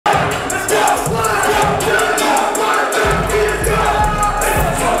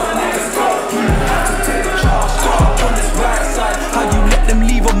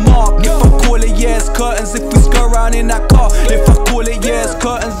around in that car. If I call it, yeah, it's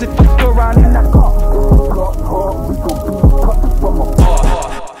curtains. If I go around in that car.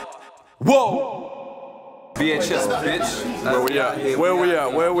 Whoa! VHS, bitch. Where we at? Where we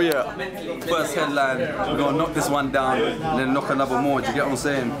at? Where we at? First headline, we're gonna knock this one down and then knock another more. Do you get what I'm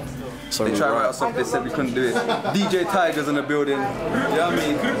saying? So they tried to write us off, they said we couldn't do it. DJ Tiger's in the building. You know what I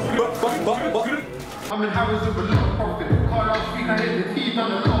mean? I'm in Harrods with a lot of profit. Car out speak, I hit the teeth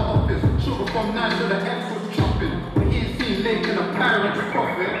on the law office. Sugar from 9 to the X was chopping. But he ain't seen Lake in a pirate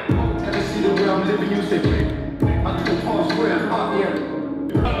profit. And they see the way I'm living, you say, wait. I do the pass where I'm out here.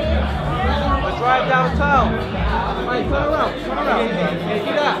 Let's ride downtown. Hey, turn around. Yeah,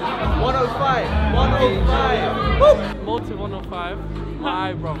 get that. 105. 105. Woo! Motive 105,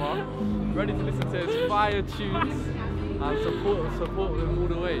 my brother. Ready to listen to his fire tunes and support them all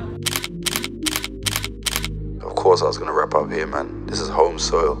the way. Of course I was gonna wrap up here, man. This is home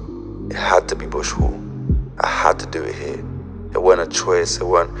soil. It had to be Bush Hall. I had to do it here. It wasn't a choice, it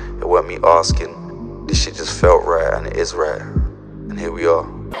wasn't me asking. This shit just felt right, and it is right. And here we are. To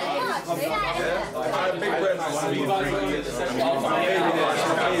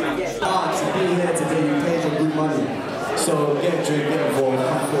be here today, you paid your good money. So get a drink, get involved,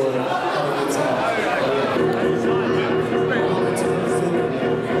 come forward, have a good time.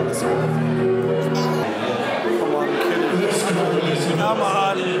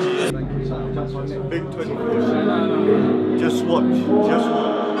 Big 24. Just watch. Just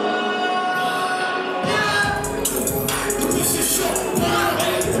watch.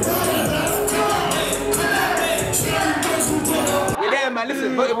 Man,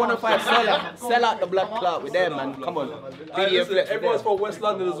 listen, Motive 105 sell out the blood clot. We're there, man. Come on. Listen, everyone's from West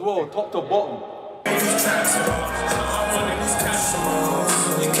London as well, top to bottom.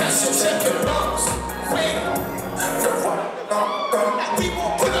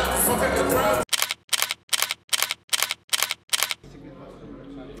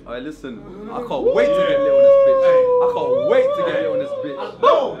 Alright, listen, I can't wait to get lit on this bitch. I can't wait to get lit on this bitch.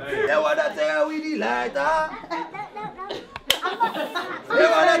 They wanna tell we the lighter. They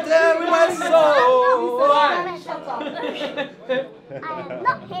wanna tell me my soul. I'm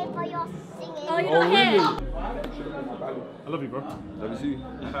not here for your singing. Oh, you're not here? I love you, bro. Love you.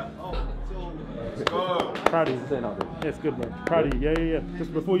 Proud of you. Yeah, it's good, bro. Proud of you. Yeah.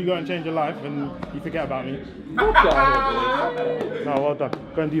 Just before you go and change your life and you forget about me. No, well done.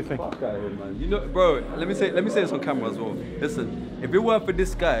 Go and do your thing. You know, bro, let me say this on camera as well. Listen, if it weren't for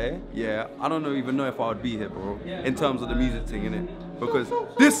this guy, yeah, I don't even know if I would be here, bro, in terms of the music thing, innit? Because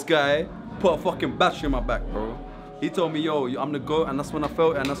this guy put a fucking battery in my back, bro. He told me, yo, I'm the GOAT, and that's when I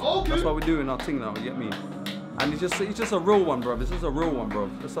felt it, and that's why we're doing our thing now, you get me? And he's just a real one, bro. This is a real one, bro.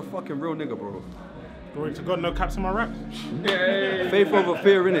 It's a fucking real nigga, bro. Glory to God, no caps in my rap. Faith over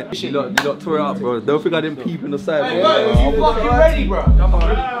fear, innit? You lot tore it up, bro. Don't think I didn't peep in the side, Hey, bro, you fucking ready, bro? Come on.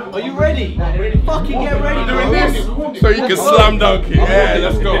 Are you ready? Fucking get ready, doing this. So you can slam dunk it. Yeah,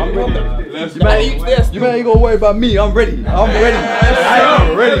 let's go. Let's go. You man ain't gonna worry about me. I'm ready. I'm ready.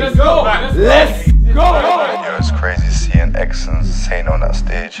 I'm ready. Let's go. Let's go. Yo, it's crazy seeing excellence saying on that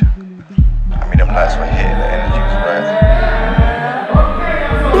stage. I mean, them lights were hitting, the energy was rising.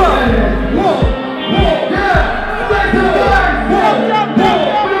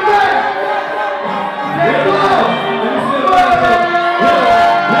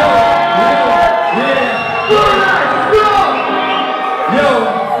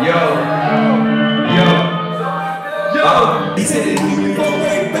 He said it knew me from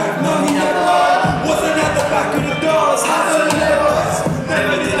way back, money at heart. Wasn't at the back of the doors, had to levels.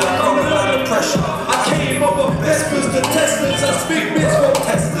 Never did I crumble under pressure. I came up with vespers to testers. I speak bits for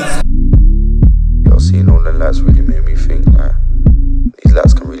testers. Yo, seeing all the lights really made me think, like, these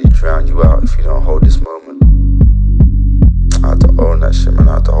lights can really drown you out if you don't hold this moment. I had to own that shit, man.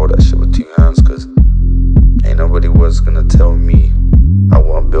 I had to hold that shit with 2 hands, cause ain't nobody was gonna tell me I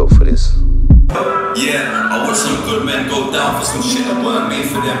wasn't built for this. Yeah, I watched some good men go down for some shit that weren't made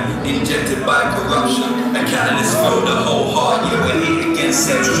for them. Injected by corruption. A catalyst filled the whole heart. Yeah, we're hit against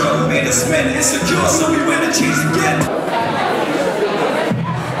sex, drug made us men insecure, so we went and chased again.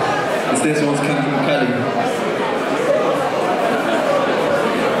 This one's coming from Cali.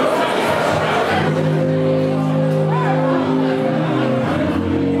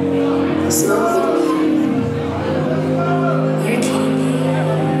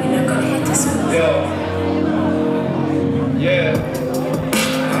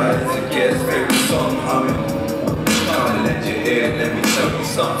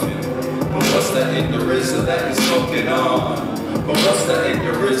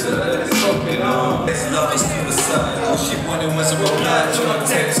 It's lovers to the side. All she wanted was a reply to a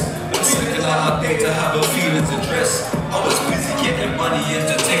text. like I date to have her feelings addressed. I was busy getting money,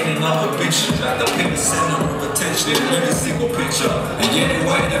 entertaining other bitches. Like the paper center of attention in every single picture. And yeah, they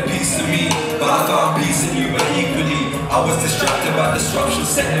wanted a piece of me, but I found peace in you. But equally, I was distracted by disruption,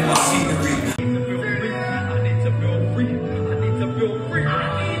 setting my scenery.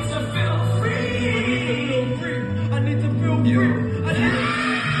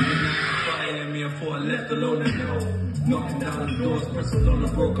 Left alone and hell, knocking down the doors, pressing on the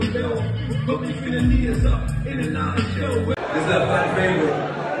broken bell. Hope you feel the leaders up, in and out of jail. This is a fan favorite.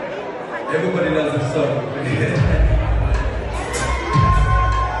 Everybody loves this song.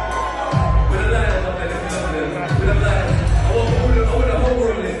 With the lights up there, if you love them. With the lights. I want the whole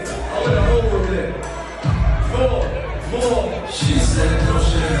room lit. I want the whole room lit. More. She said no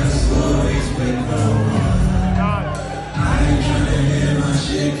sharing stories with no one. I ain't trying to hear my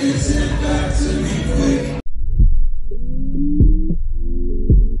shit get sent back to me quick.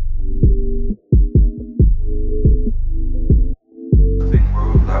 I think, bro,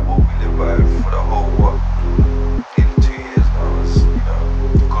 like what we live by for the whole what in 2 years now is, you know,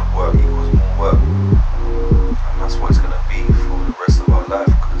 good work equals more work, and that's what it's gonna be for the rest of our life,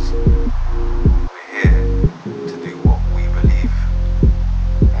 because we're here to do what we believe.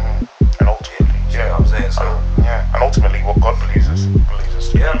 And ultimately, yeah, you know what I'm saying, so. Yeah, and ultimately what God believes us to.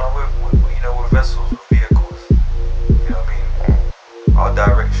 Yeah, no, we're vessels, we're vehicles. You know what I mean? Our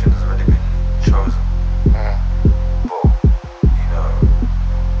direction has already been chosen. But, you know,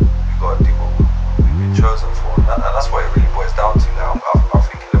 we gotta do what we've been chosen for. And that's what it really boils down to now. I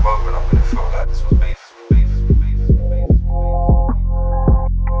think in the moment I'm gonna feel like this was made for me.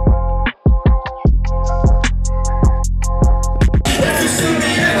 If you see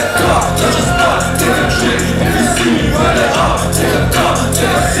me in the car, touch a spot, take a trip. If you see me run it up, take a cup, take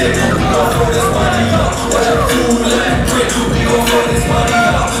a sip. We gon' throw this money up, watch it fuel like brick. We gon' throw this money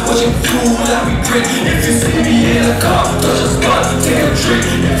up, watch it fuel like we brick. If you see me in the car, touch a spot, take a trip.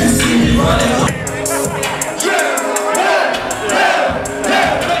 If you see me run it up.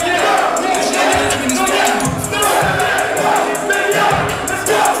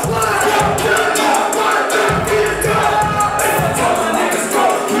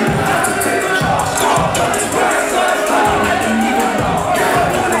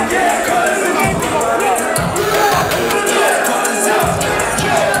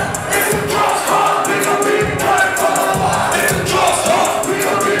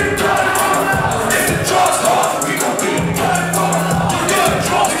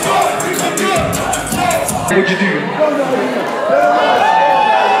 What'd you do? You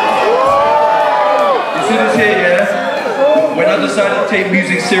see this here, yeah? When I decided to take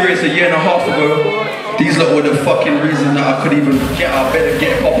music serious a year and a half ago, these lot were the fucking reason that I could even get out of bed and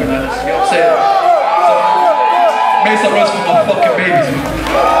get popping at this, you know what I'm saying? So, make some noise for my fucking babies, man.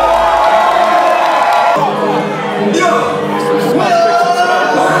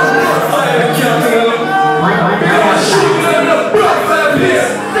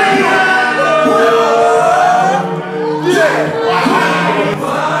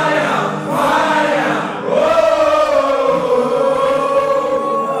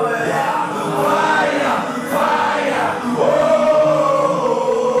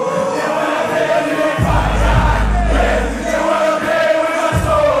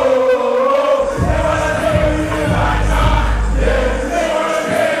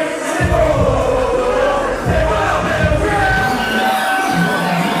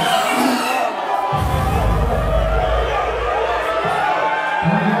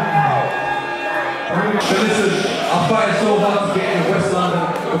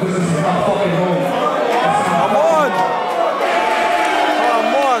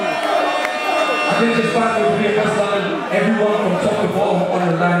 Everyone from top to bottom on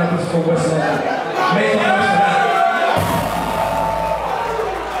the lineup is from West London. Make some noise for that.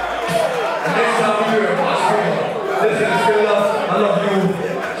 And next time we do it, much bigger. Listen, it's still love. I love you.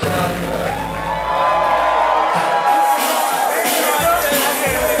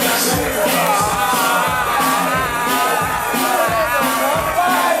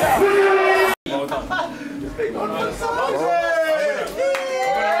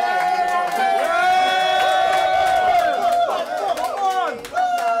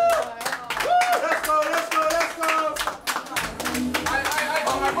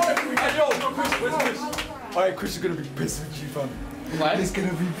 Alright, Chris is gonna be pissed with you, fam. Why? He's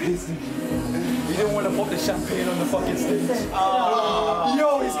gonna be pissed with you. He didn't want to pop the champagne on the fucking stage.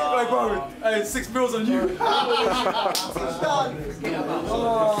 Yo, he's like, bro, hey, 6 mils on you.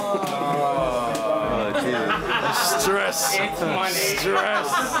 Stress. It's money. Stress.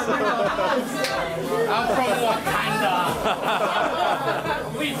 I'm from Wakanda.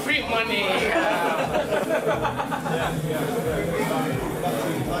 We free money.